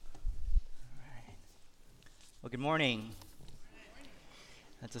Good morning.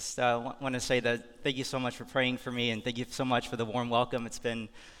 I just want to say that thank you so much for praying for me, and thank you so much for the warm welcome. It's been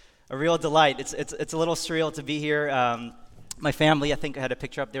a real delight. It's a little surreal to be here. My family, I think I had a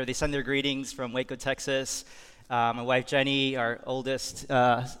picture up there. They send their greetings from Waco, Texas. My wife Jenny, our oldest,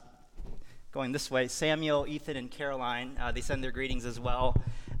 going this way, Samuel, Ethan, and Caroline. They send their greetings as well.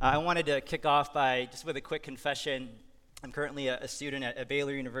 I wanted to kick off by just with a quick confession. I'm currently a student at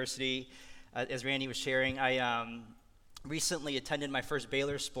Baylor University. As Randy was sharing, I recently attended my first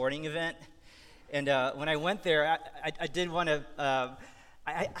Baylor sporting event, and when I went there, I did want to,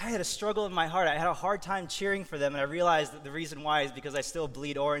 I had a struggle in my heart. I had a hard time cheering for them, and I realized that the reason why is because I still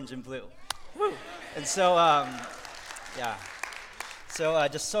bleed orange and blue. Woo! And so,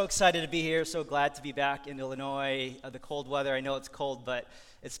 just so excited to be here, so glad to be back in Illinois. The cold weather, I know it's cold, but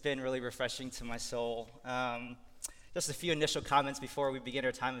it's been really refreshing to my soul. Just a few initial comments before we begin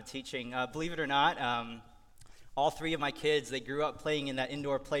our time of teaching. Believe it or not, all three of my kids, they grew up playing in that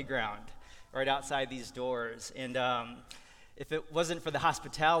indoor playground right outside these doors. And if it wasn't for the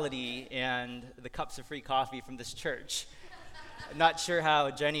hospitality and the cups of free coffee from this church, I'm not sure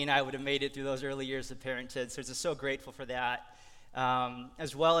how Jenny and I would have made it through those early years of parenthood. So just so grateful for that.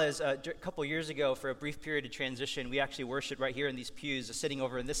 As well as a couple years ago, for a brief period of transition, we actually worshiped right here in these pews, sitting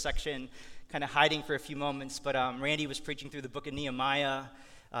over in this section, kind of hiding for a few moments. But Randy was preaching through the book of Nehemiah.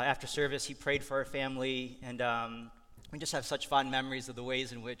 After service, he prayed for our family, and we just have such fond memories of the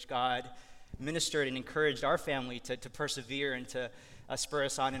ways in which God ministered and encouraged our family to persevere and to spur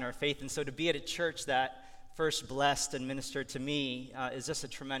us on in our faith. And so to be at a church that first blessed and ministered to me is just a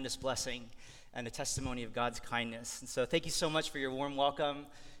tremendous blessing and a testimony of God's kindness. And so thank you so much for your warm welcome.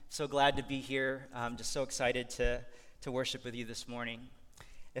 So glad to be here. I'm just so excited to worship with you this morning.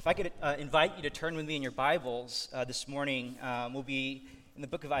 If I could invite you to turn with me in your Bibles this morning, we'll be in the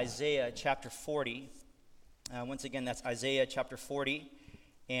book of Isaiah, chapter 40. Once again, that's Isaiah chapter 40,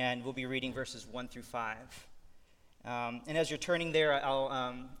 and we'll be reading verses 1 through 5. And as you're turning there,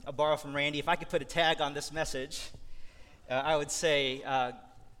 I'll borrow from Randy. If I could put a tag on this message, I would say,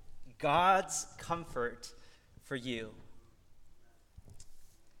 God's comfort for you.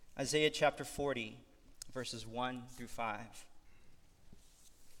 Isaiah chapter 40, verses 1 through 5.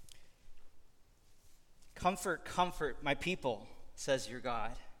 Comfort, comfort my people, says your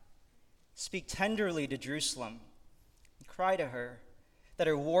God. Speak tenderly to Jerusalem, and cry to her that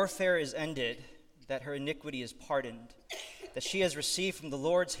her warfare is ended, that her iniquity is pardoned, that she has received from the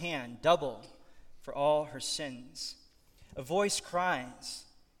Lord's hand double for all her sins. A voice cries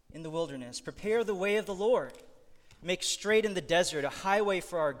in the wilderness, prepare the way of the Lord. Make straight in the desert a highway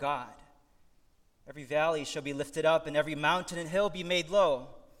for our God. Every valley shall be lifted up, and every mountain and hill be made low.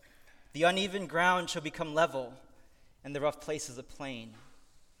 The uneven ground shall become level, and the rough places a plain.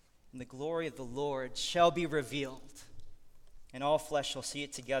 And the glory of the Lord shall be revealed, and all flesh shall see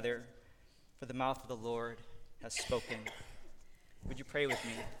it together, for the mouth of the Lord has spoken. Would you pray with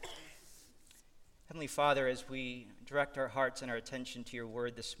me? Heavenly Father, as we direct our hearts and our attention to your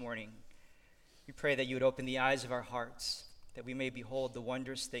word this morning, we pray that you would open the eyes of our hearts, that we may behold the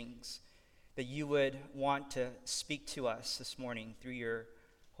wondrous things that you would want to speak to us this morning through your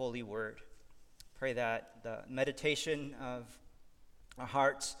holy word. Pray that the meditation of our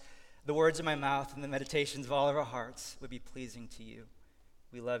hearts, the words of my mouth, and the meditations of all of our hearts would be pleasing to you.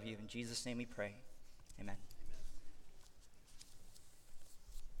 We love you. In Jesus' name we pray. Amen.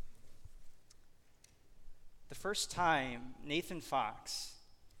 The first time Nathan Fox,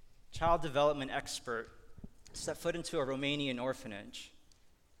 child development expert, stepped foot into a Romanian orphanage,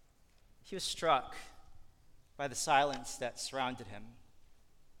 he was struck by the silence that surrounded him.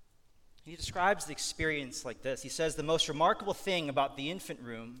 He describes the experience like this. He says, the most remarkable thing about the infant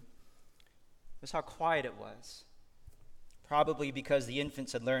room was how quiet it was, probably because the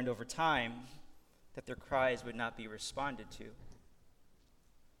infants had learned over time that their cries would not be responded to.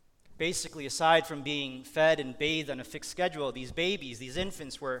 Basically, aside from being fed and bathed on a fixed schedule, these babies, these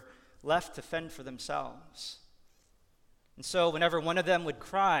infants, were left to fend for themselves. And so whenever one of them would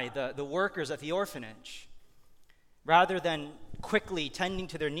cry, the workers at the orphanage, rather than quickly tending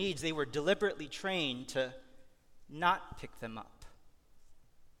to their needs, they were deliberately trained to not pick them up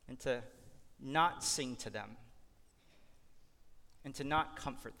and to not sing to them and to not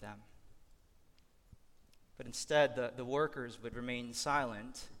comfort them. But instead, the workers would remain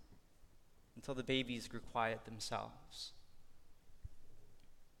silent until the babies grew quiet themselves.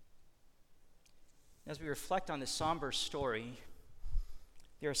 As we reflect on this somber story,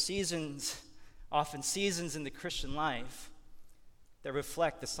 there are often seasons in the Christian life that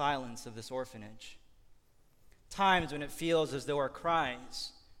reflect the silence of this orphanage. Times when it feels as though our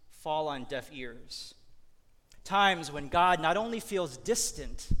cries fall on deaf ears. Times when God not only feels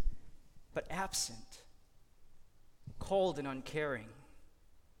distant, but absent, cold and uncaring,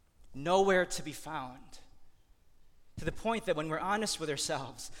 nowhere to be found. To the point that when we're honest with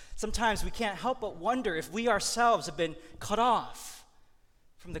ourselves, sometimes we can't help but wonder if we ourselves have been cut off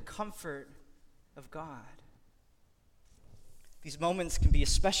from the comfort of God. These moments can be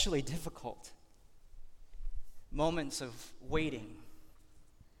especially difficult. Moments of waiting,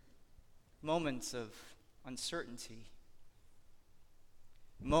 moments of uncertainty,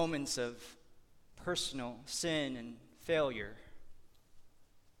 moments of personal sin and failure,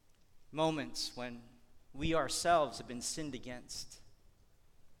 moments when we ourselves have been sinned against.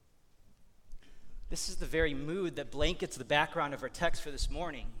 This is the very mood that blankets the background of our text for this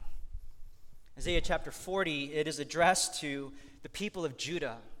morning. Isaiah chapter 40, it is addressed to the people of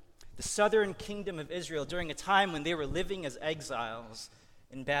Judah, the southern kingdom of Israel, during a time when they were living as exiles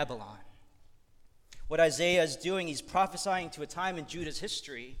in Babylon. What Isaiah is doing, he's prophesying to a time in Judah's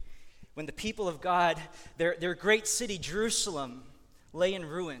history when the people of God, their great city, Jerusalem, lay in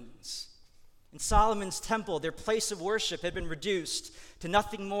ruins. In Solomon's temple, their place of worship had been reduced to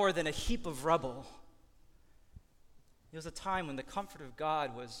nothing more than a heap of rubble. It was a time when the comfort of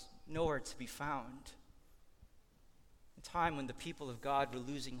God was nowhere to be found. A time when the people of God were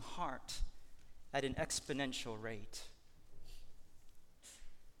losing heart at an exponential rate.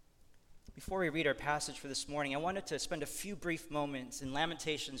 Before we read our passage for this morning, I wanted to spend a few brief moments in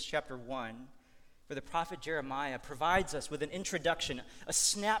Lamentations chapter 1, where the prophet Jeremiah provides us with an introduction, a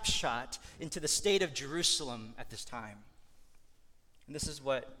snapshot into the state of Jerusalem at this time. And this is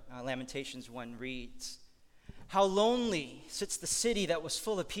what Lamentations 1 reads. How lonely sits the city that was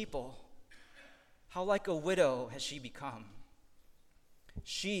full of people. How like a widow has she become.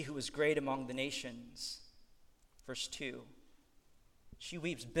 She who was great among the nations. Verse 2. She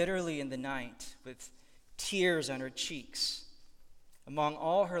weeps bitterly in the night with tears on her cheeks. Among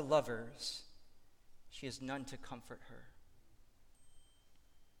all her lovers, she has none to comfort her.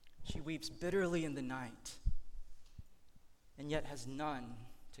 She weeps bitterly in the night, and yet has none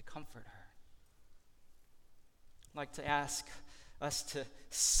to comfort her. I'd like to ask us to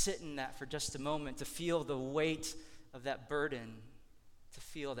sit in that for just a moment, to feel the weight of that burden, to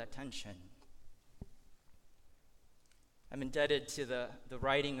feel that tension. I'm indebted to the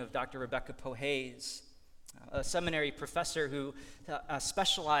writing of Dr. Rebecca Pohays, a seminary professor who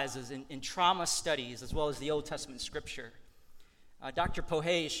specializes in trauma studies as well as the Old Testament scripture. Dr.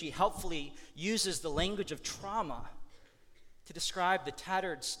 Pohays, she helpfully uses the language of trauma to describe the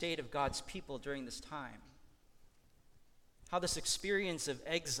tattered state of God's people during this time. How this experience of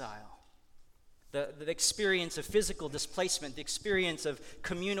exile, the experience of physical displacement, the experience of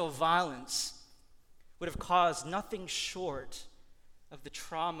communal violence would have caused nothing short of the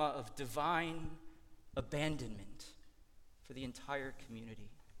trauma of divine abandonment for the entire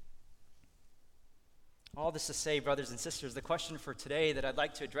community. All this to say, brothers and sisters, the question for today that I'd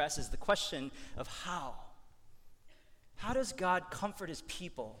like to address is the question of how. How does God comfort his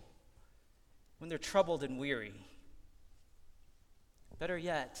people when they're troubled and weary? Better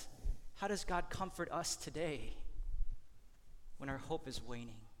yet, how does God comfort us today when our hope is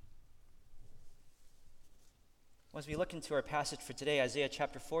waning? As we look into our passage for today, Isaiah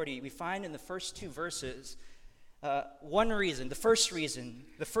chapter 40, we find in the first two verses one reason, the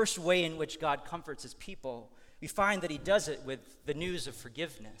first way in which God comforts his people. We find that he does it with the news of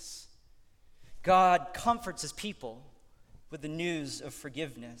forgiveness. God comforts his people with the news of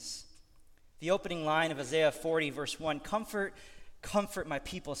forgiveness. The opening line of Isaiah 40, verse 1, comfort my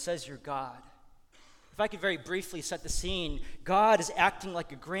people, says your God. If I could very briefly set the scene, God is acting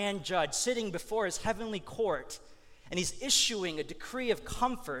like a grand judge sitting before his heavenly court, and he's issuing a decree of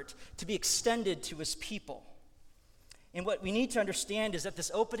comfort to be extended to his people. And what we need to understand is that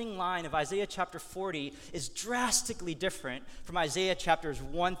this opening line of Isaiah chapter 40 is drastically different from Isaiah chapters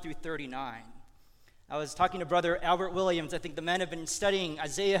 1 through 39. I was talking to Brother Albert Williams. I think the men have been studying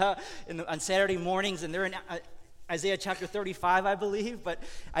Isaiah on Saturday mornings, and they're in Isaiah chapter 35, I believe. But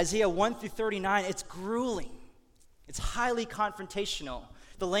Isaiah 1 through 39, it's grueling. It's highly confrontational.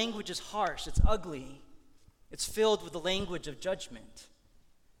 The language is harsh. It's ugly. It's filled with the language of judgment.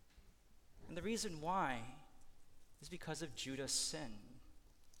 And the reason why is because of Judah's sin.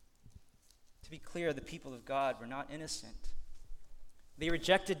 To be clear, the people of God were not innocent. They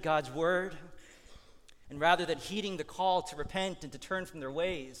rejected God's word, and rather than heeding the call to repent and to turn from their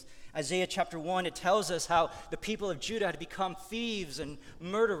ways, Isaiah chapter 1, it tells us how the people of Judah had become thieves and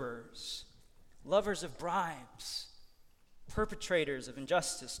murderers, lovers of bribes, perpetrators of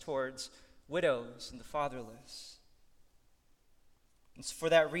injustice towards widows and the fatherless. And so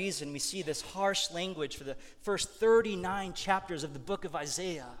for that reason, we see this harsh language for the first 39 chapters of the book of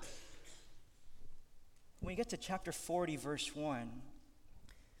Isaiah. When we get to chapter 40, verse 1,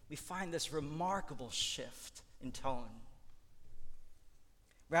 we find this remarkable shift in tone.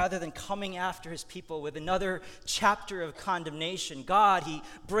 Rather than coming after his people with another chapter of condemnation, God, he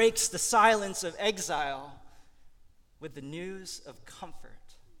breaks the silence of exile with the news of comfort.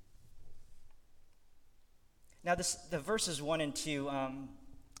 Now, the verses 1 and 2,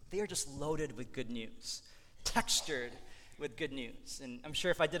 they are just loaded with good news, textured with good news. And I'm sure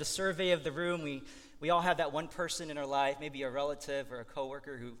if I did a survey of the room, we all have that one person in our life, maybe a relative or a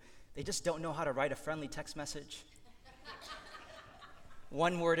coworker, who they just don't know how to write a friendly text message.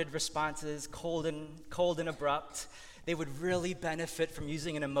 One-worded responses, cold and abrupt. They would really benefit from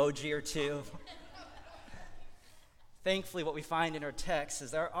using an emoji or two. Thankfully, what we find in our text is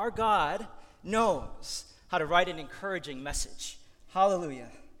that our God knows how to write an encouraging message. Hallelujah.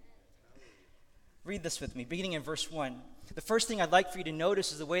 Read this with me, beginning in verse 1. The first thing I'd like for you to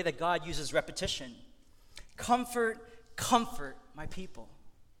notice is the way that God uses repetition. Comfort, comfort my people.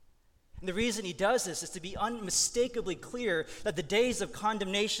 And the reason he does this is to be unmistakably clear that the days of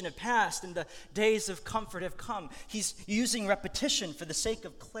condemnation have passed and the days of comfort have come. He's using repetition for the sake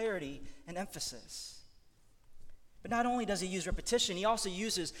of clarity and emphasis. But not only does he use repetition, he also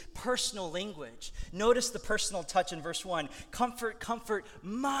uses personal language. Notice the personal touch in verse 1. Comfort, comfort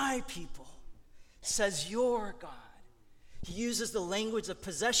my people, says your God. He uses the language of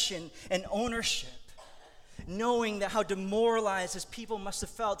possession and ownership. Knowing that how demoralized his people must have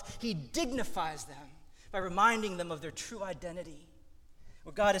felt, he dignifies them by reminding them of their true identity.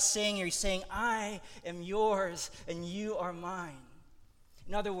 What God is saying here, he's saying, I am yours and you are mine.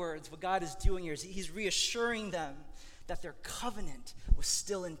 In other words, what God is doing here is he's reassuring them that their covenant was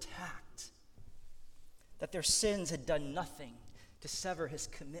still intact, that their sins had done nothing to sever his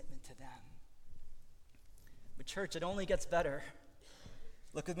commitment to them. But church, it only gets better.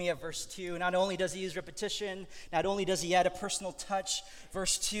 Look with me at verse 2. Not only does he use repetition, not only does he add a personal touch.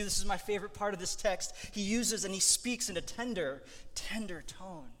 Verse 2, this is my favorite part of this text. He uses and he speaks in a tender, tender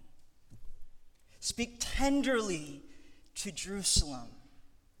tone. Speak tenderly to Jerusalem,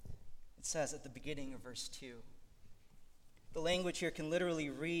 it says at the beginning of verse 2. The language here can literally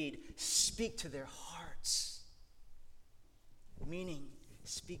read, speak to their hearts. Meaning,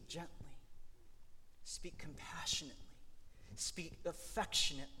 speak gently, speak compassionately. Speak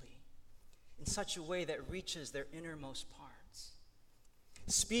affectionately in such a way that reaches their innermost parts.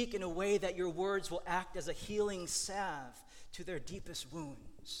 Speak in a way that your words will act as a healing salve to their deepest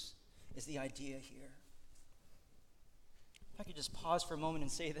wounds, is the idea here. If I could just pause for a moment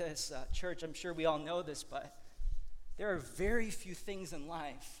and say this, church, I'm sure we all know this, but there are very few things in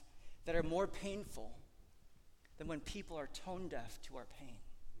life that are more painful than when people are tone deaf to our pain.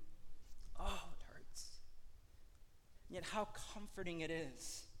 Oh, yet how comforting it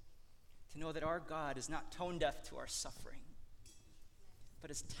is to know that our God is not tone deaf to our suffering, but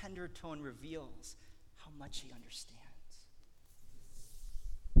his tender tone reveals how much he understands.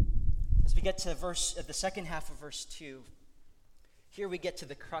 As we get to the second half of verse 2, here we get to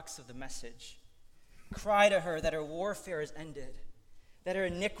the crux of the message. Cry to her that her warfare is ended, that her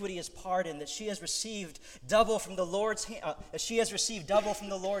iniquity is pardoned, that she has received double from the Lord's hand,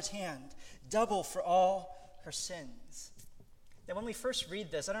 double for all her sins. Now, when we first read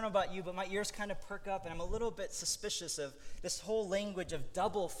this, I don't know about you, but my ears kind of perk up, and I'm a little bit suspicious of this whole language of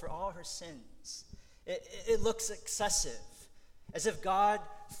double for all her sins. It looks excessive, as if God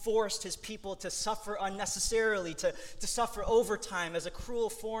forced his people to suffer unnecessarily, to suffer overtime as a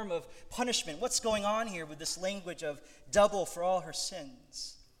cruel form of punishment. What's going on here with this language of double for all her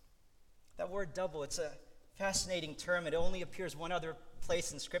sins? That word double, it's a fascinating term. It only appears one other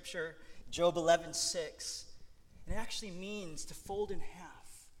place in Scripture, Job 11:6. And it actually means to fold in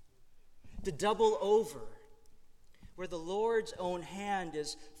half, to double over, where the Lord's own hand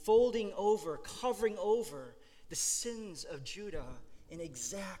is folding over, covering over the sins of Judah in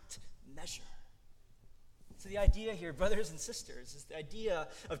exact measure. So the idea here, brothers and sisters, is the idea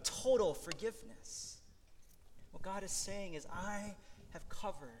of total forgiveness. What God is saying is, I have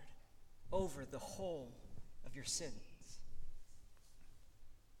covered over the whole of your sins.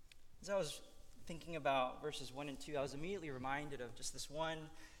 As I was thinking about verses 1 and 2, I was immediately reminded of just this one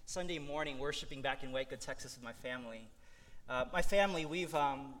Sunday morning worshiping back in Waco, Texas with my family. My family, we've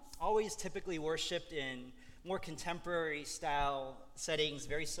always typically worshiped in more contemporary style settings,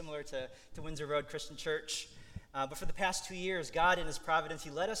 very similar to Windsor Road Christian Church. But for the past 2 years, God in his providence, he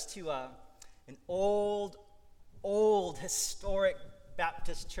led us to an old historic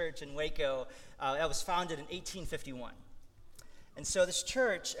Baptist church in Waco that was founded in 1851. And so this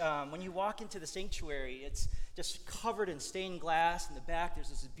church, when you walk into the sanctuary, it's just covered in stained glass. In the back, there's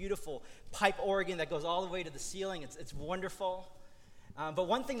this beautiful pipe organ that goes all the way to the ceiling. It's wonderful. But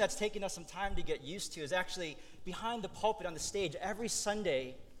one thing that's taken us some time to get used to is actually behind the pulpit on the stage, every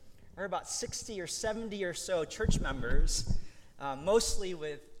Sunday, there are about 60 or 70 or so church members, mostly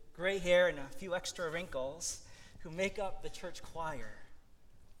with gray hair and a few extra wrinkles, who make up the church choir.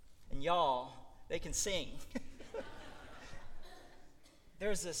 And y'all, they can sing.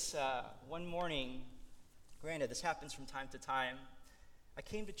 There's this one morning, granted, this happens from time to time, I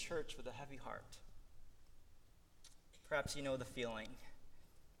came to church with a heavy heart. Perhaps you know the feeling.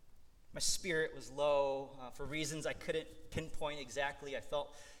 My spirit was low for reasons I couldn't pinpoint exactly. I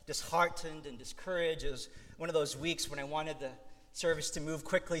felt disheartened and discouraged. It was one of those weeks when I wanted the service to move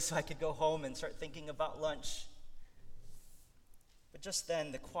quickly so I could go home and start thinking about lunch. But just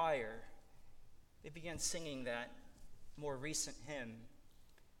then, the choir, they began singing that more recent hymn,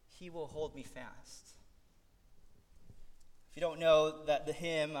 "He Will Hold Me Fast." If you don't know that the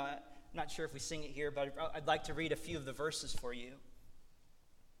hymn, I'm not sure if we sing it here, but I'd like to read a few of the verses for you.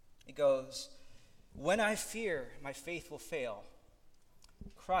 It goes, "When I fear my faith will fail,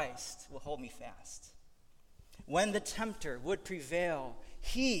 Christ will hold me fast. When the tempter would prevail,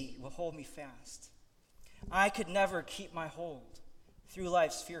 he will hold me fast. I could never keep my hold through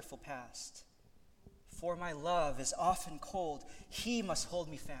life's fearful past. For my love is often cold, he must hold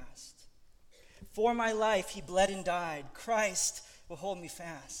me fast. For my life he bled and died, Christ will hold me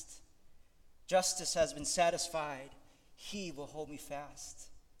fast. Justice has been satisfied, he will hold me fast.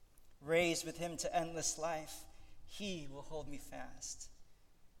 Raised with him to endless life, he will hold me fast.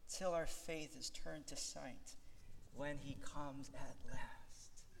 Till our faith is turned to sight when he comes at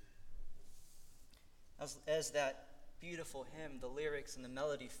last." As that beautiful hymn, the lyrics and the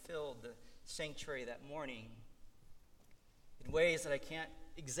melody filled the sanctuary that morning, in ways that I can't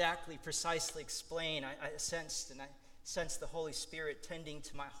exactly precisely explain, I sensed the Holy Spirit tending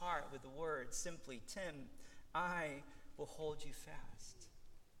to my heart with the words simply, "Tim, I will hold you fast.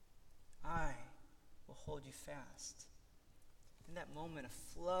 I will hold you fast." In that moment, a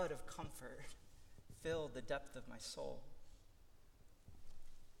flood of comfort filled the depth of my soul.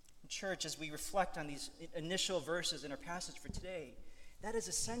 In church, as we reflect on these initial verses in our passage for today, that is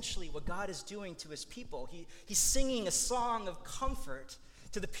essentially what God is doing to his people. He's singing a song of comfort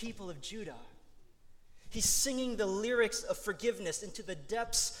to the people of Judah. He's singing the lyrics of forgiveness into the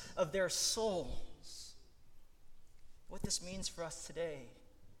depths of their souls. What this means for us today,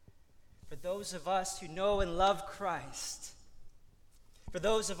 for those of us who know and love Christ, for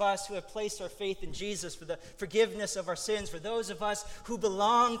those of us who have placed our faith in Jesus for the forgiveness of our sins, for those of us who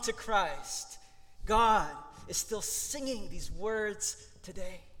belong to Christ, God is still singing these words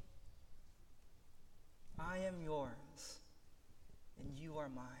today. "I am yours, and you are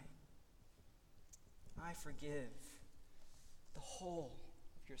mine. I forgive the whole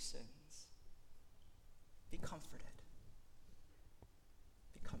of your sins. Be comforted.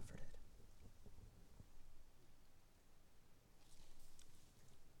 Be comforted."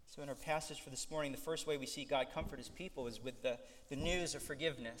 So in our passage for this morning, the first way we see God comfort his people is with the news of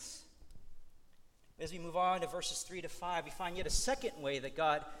forgiveness. As we move on to verses 3 to 5, we find yet a second way that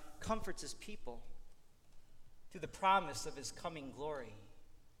God comforts his people through the promise of his coming glory.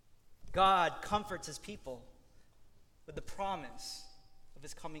 God comforts his people with the promise of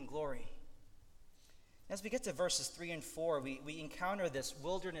his coming glory. As we get to verses 3 and 4, we encounter this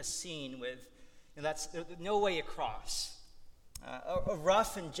wilderness scene with, that's no way across. A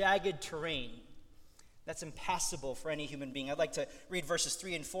rough and jagged terrain that's impassable for any human being. I'd like to read verses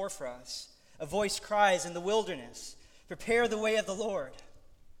 3 and 4 for us. "A voice cries in the wilderness, 'Prepare the way of the Lord.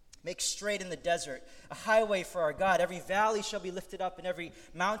 Make straight in the desert a highway for our God. Every valley shall be lifted up, and every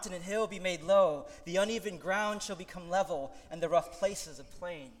mountain and hill be made low. The uneven ground shall become level, and the rough places a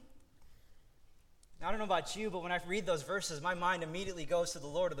plain.'" Now, I don't know about you, but when I read those verses, my mind immediately goes to the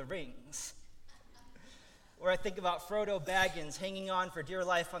Lord of the Rings, where I think about Frodo Baggins hanging on for dear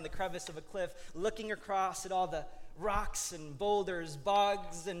life on the crevice of a cliff, looking across at all the rocks and boulders,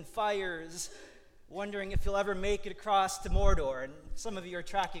 bogs and fires, wondering if he'll ever make it across to Mordor. And some of you are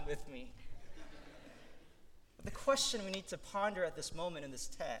tracking with me. But the question we need to ponder at this moment in this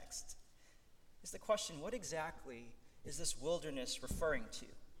text is the question, what exactly is this wilderness referring to?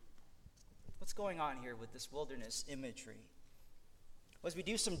 What's going on here with this wilderness imagery? Well, as we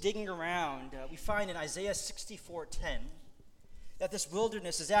do some digging around, we find in Isaiah 64:10 that this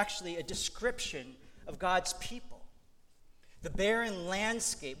wilderness is actually a description of God's people, the barren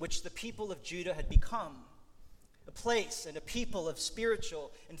landscape which the people of Judah had become, a place and a people of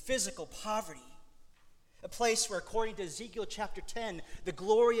spiritual and physical poverty, A place where, according to Ezekiel chapter 10, the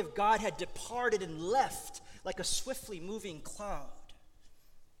glory of God had departed and left like a swiftly moving cloud.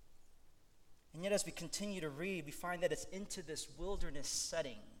 And yet, as we continue to read, we find that it's into this wilderness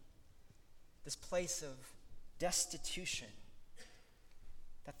setting, this place of destitution,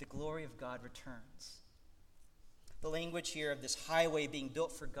 that the glory of God returns. The language here of this highway being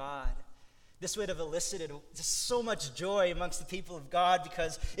built for God, this would have elicited just so much joy amongst the people of God,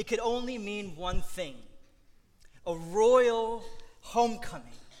 because it could only mean one thing: a royal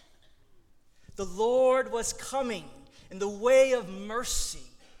homecoming. The Lord was coming in the way of mercy,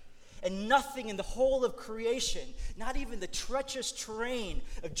 and nothing in the whole of creation, not even the treacherous terrain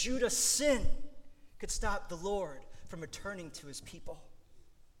of Judah's sin, could stop the Lord from returning to his people.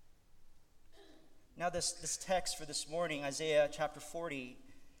 Now this text for this morning, Isaiah chapter 40,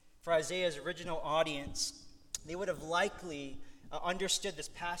 for Isaiah's original audience, they would have likely understood this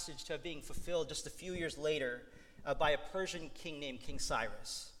passage to have been fulfilled just a few years later by a Persian king named King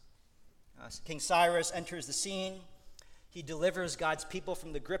Cyrus. King Cyrus enters the scene. He delivers God's people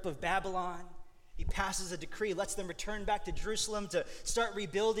from the grip of Babylon. He passes a decree, lets them return back to Jerusalem to start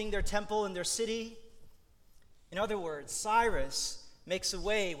rebuilding their temple and their city. In other words, Cyrus makes a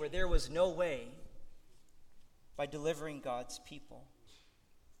way where there was no way by delivering God's people.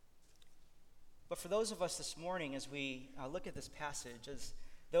 But for those of us this morning, as we look at this passage, as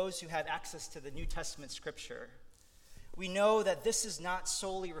those who have access to the New Testament scripture, we know that this is not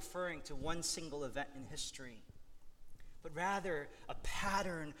solely referring to one single event in history, but rather a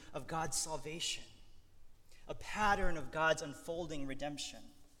pattern of God's salvation, a pattern of God's unfolding redemption.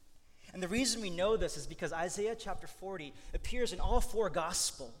 And the reason we know this is because Isaiah chapter 40 appears in all four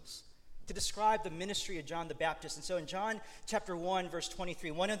Gospels to describe the ministry of John the Baptist. And so in John chapter 1, verse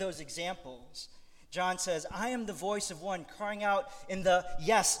 23, one of those examples, John says, "I am the voice of one crying out in the,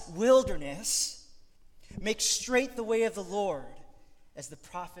 wilderness, make straight the way of the Lord, as the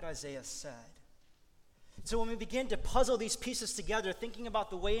prophet Isaiah said." So when we begin to puzzle these pieces together, thinking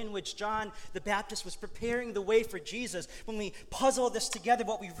about the way in which John the Baptist was preparing the way for Jesus, when we puzzle this together,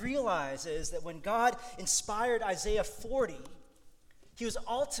 what we realize is that when God inspired Isaiah 40, he was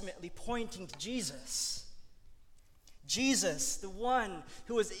ultimately pointing to Jesus. Jesus, the one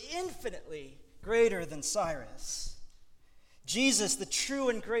who was infinitely greater than Cyrus. Jesus, the true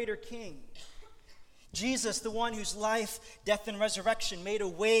and greater King. Jesus, the one whose life, death, and resurrection made a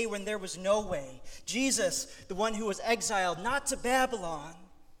way when there was no way. Jesus, the one who was exiled not to Babylon,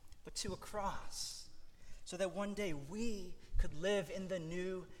 but to a cross, so that one day we could live in the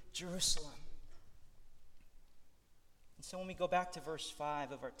new Jerusalem. And so when we go back to verse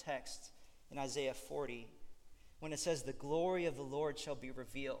 5 of our text in Isaiah 40, when it says, "The glory of the Lord shall be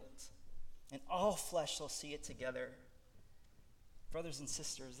revealed, and all flesh shall see it together," brothers and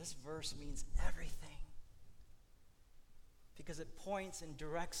sisters, this verse means everything, because it points and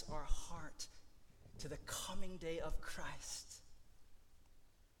directs our heart to the coming day of Christ,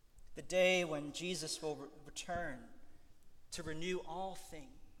 the day when Jesus will return to renew all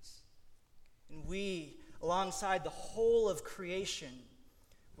things, and we, alongside the whole of creation,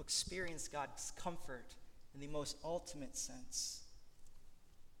 will experience God's comfort in the most ultimate sense.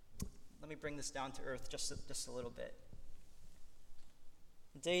 Let me bring this down to earth just a little bit.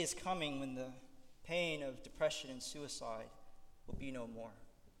 The day is coming when the pain of depression and suicide will be no more.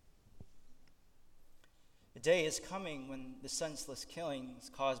 The day is coming when the senseless killings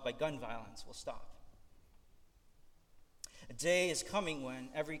caused by gun violence will stop. A day is coming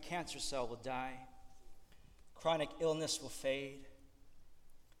when every cancer cell will die, chronic illness will fade,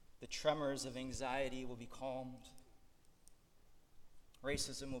 the tremors of anxiety will be calmed,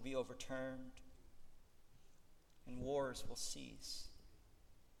 racism will be overturned, and wars will cease.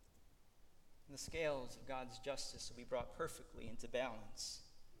 The scales of God's justice will be brought perfectly into balance.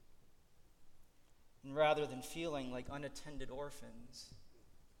 And rather than feeling like unattended orphans,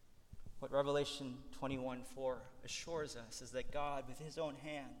 what Revelation 21:4 assures us is that God, with his own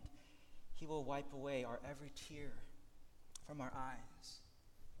hand, he will wipe away our every tear from our eyes.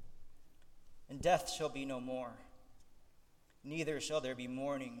 And death shall be no more. Neither shall there be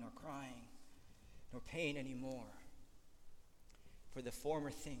mourning nor crying, nor pain any more. For the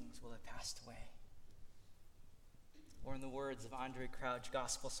former things will have passed away. Or in the words of Andre Crouch,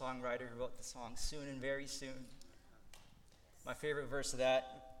 gospel songwriter who wrote the song "Soon and Very Soon," my favorite verse of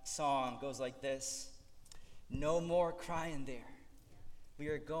that song goes like this: "No more crying there, we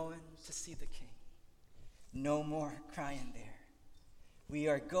are going to see the King. No more crying there, we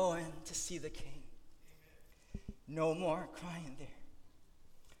are going to see the King. No more crying there,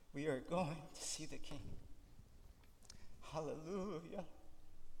 we are going to see the King." Hallelujah.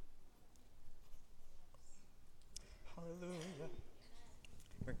 Hallelujah.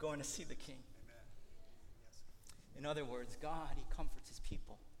 We're going to see the King. In other words, God, he comforts his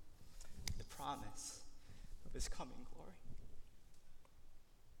people with the promise of his coming glory.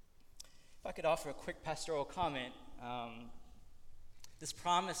 If I could offer a quick pastoral comment, this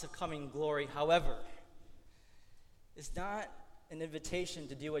promise of coming glory, however, is not an invitation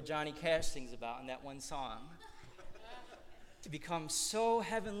to do what Johnny Cash sings about in that one song, to become so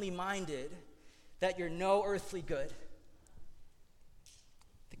heavenly minded that you're no earthly good.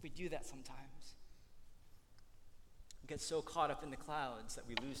 I think we do that sometimes. We get so caught up in the clouds that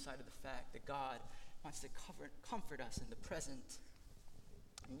we lose sight of the fact that God wants to comfort us in the present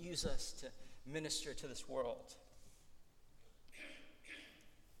and use us to minister to this world.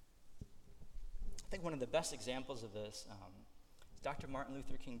 I think one of the best examples of this is Dr. Martin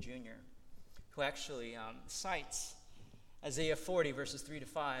Luther King Jr., who actually cites Isaiah 40, verses 3 to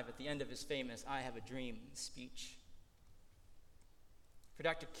 5, at the end of his famous I Have a Dream speech. For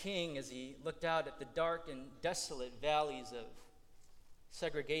Dr. King, as he looked out at the dark and desolate valleys of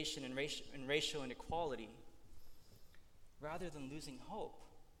segregation and racial inequality, rather than losing hope,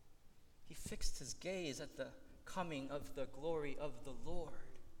 he fixed his gaze at the coming of the glory of the Lord.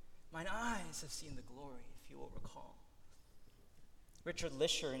 Mine eyes have seen the glory, if you will recall. Richard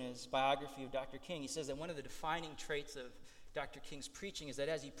Lisher, in his biography of Dr. King, he says that one of the defining traits of Dr. King's preaching is that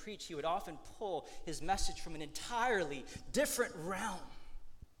as he preached, he would often pull his message from an entirely different realm.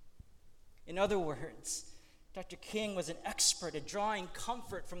 In other words, Dr. King was an expert at drawing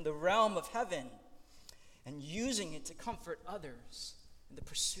comfort from the realm of heaven and using it to comfort others in the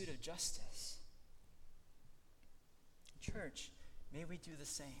pursuit of justice. Church, may we do the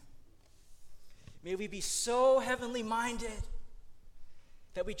same. May we be so heavenly minded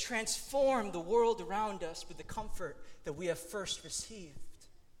that we transform the world around us with the comfort that we have first received.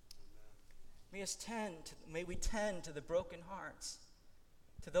 May we tend to the broken hearts,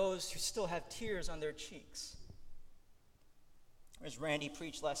 to those who still have tears on their cheeks. As Randy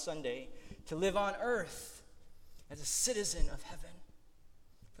preached last Sunday, to live on earth as a citizen of heaven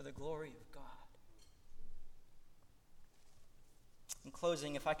for the glory of God. In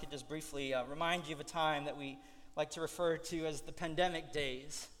closing, if I could just briefly remind you of a time that we like to refer to as the pandemic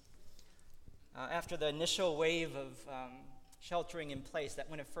days. After the initial wave of sheltering in place, that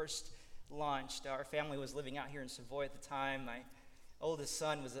when it first launched, our family was living out here in Savoy at the time. My oldest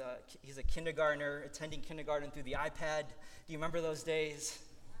son he's a kindergartner, attending kindergarten through the iPad. Do you remember those days?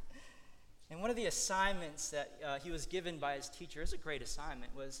 And one of the assignments that he was given by his teacher, it was a great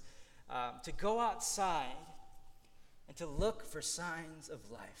assignment, was to go outside and to look for signs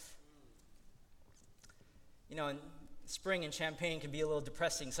of life. You know, in spring in Champaign can be a little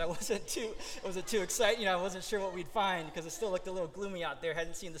depressing, so I wasn't too excited. I wasn't sure what we'd find because it still looked a little gloomy out there.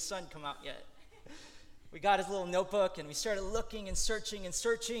 Hadn't seen the sun come out yet. We got his little notebook and we started looking and searching,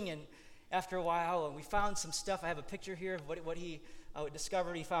 and after a while, we found some stuff. I have a picture here of what he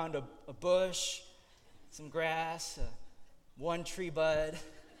discovered. He found a bush, some grass, one tree bud.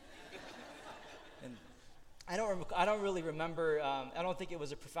 And I don't really remember. I don't think it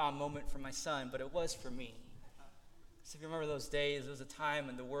was a profound moment for my son, but it was for me. So if you remember those days, it was a time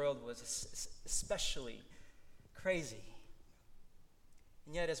when the world was especially crazy.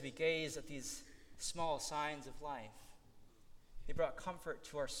 And yet, as we gaze at these small signs of life, they brought comfort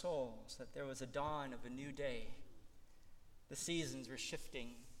to our souls that there was a dawn of a new day. The seasons were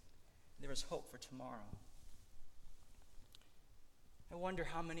shifting. There was hope for tomorrow. I wonder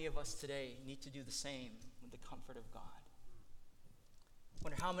how many of us today need to do the same with the comfort of God. I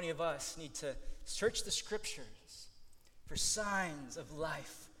wonder how many of us need to search the scriptures for signs of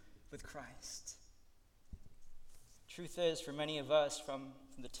life with Christ. Truth is, for many of us, from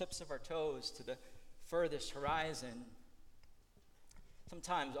the tips of our toes to the furthest horizon,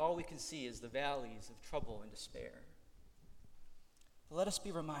 sometimes all we can see is the valleys of trouble and despair. But let us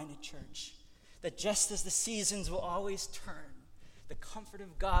be reminded, church, that just as the seasons will always turn, the comfort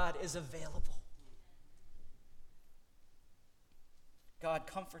of God is available. God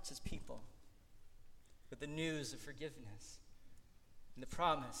comforts his people with the news of forgiveness and the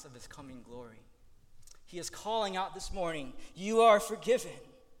promise of his coming glory. He is calling out this morning, you are forgiven.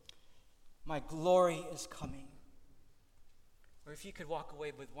 My glory is coming. Or if you could walk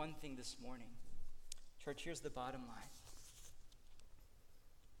away with one thing this morning, church, here's the bottom line.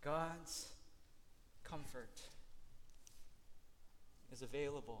 God's comfort is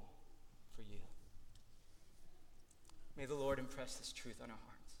available for you. May the Lord impress this truth on our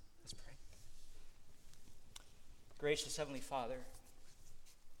hearts. Let's pray. Gracious Heavenly Father,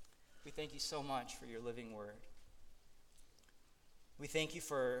 we thank you so much for your living word. We thank you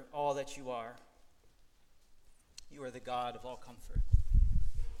for all that you are. You are the God of all comfort.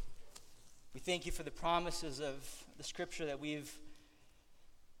 We thank you for the promises of the scripture that we've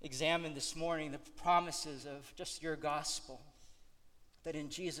examined this morning, the promises of just your gospel, that in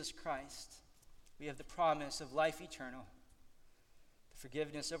Jesus Christ we have the promise of life eternal, the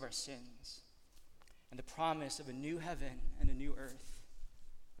forgiveness of our sins, and the promise of a new heaven and a new earth.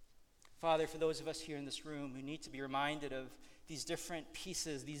 Father, for those of us here in this room who need to be reminded of these different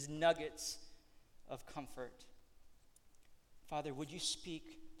pieces, these nuggets of comfort, Father, would you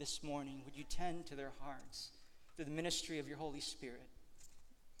speak this morning? Would you tend to their hearts through the ministry of your Holy Spirit?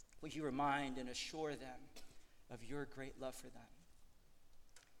 Would you remind and assure them of your great love for them?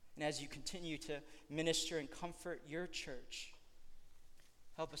 And as you continue to minister and comfort your church,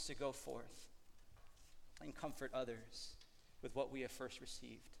 help us to go forth and comfort others with what we have first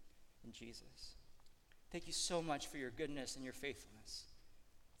received in Jesus. Thank you so much for your goodness and your faithfulness.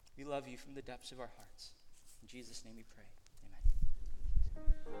 We love you from the depths of our hearts. In Jesus' name we pray.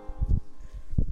 Amen.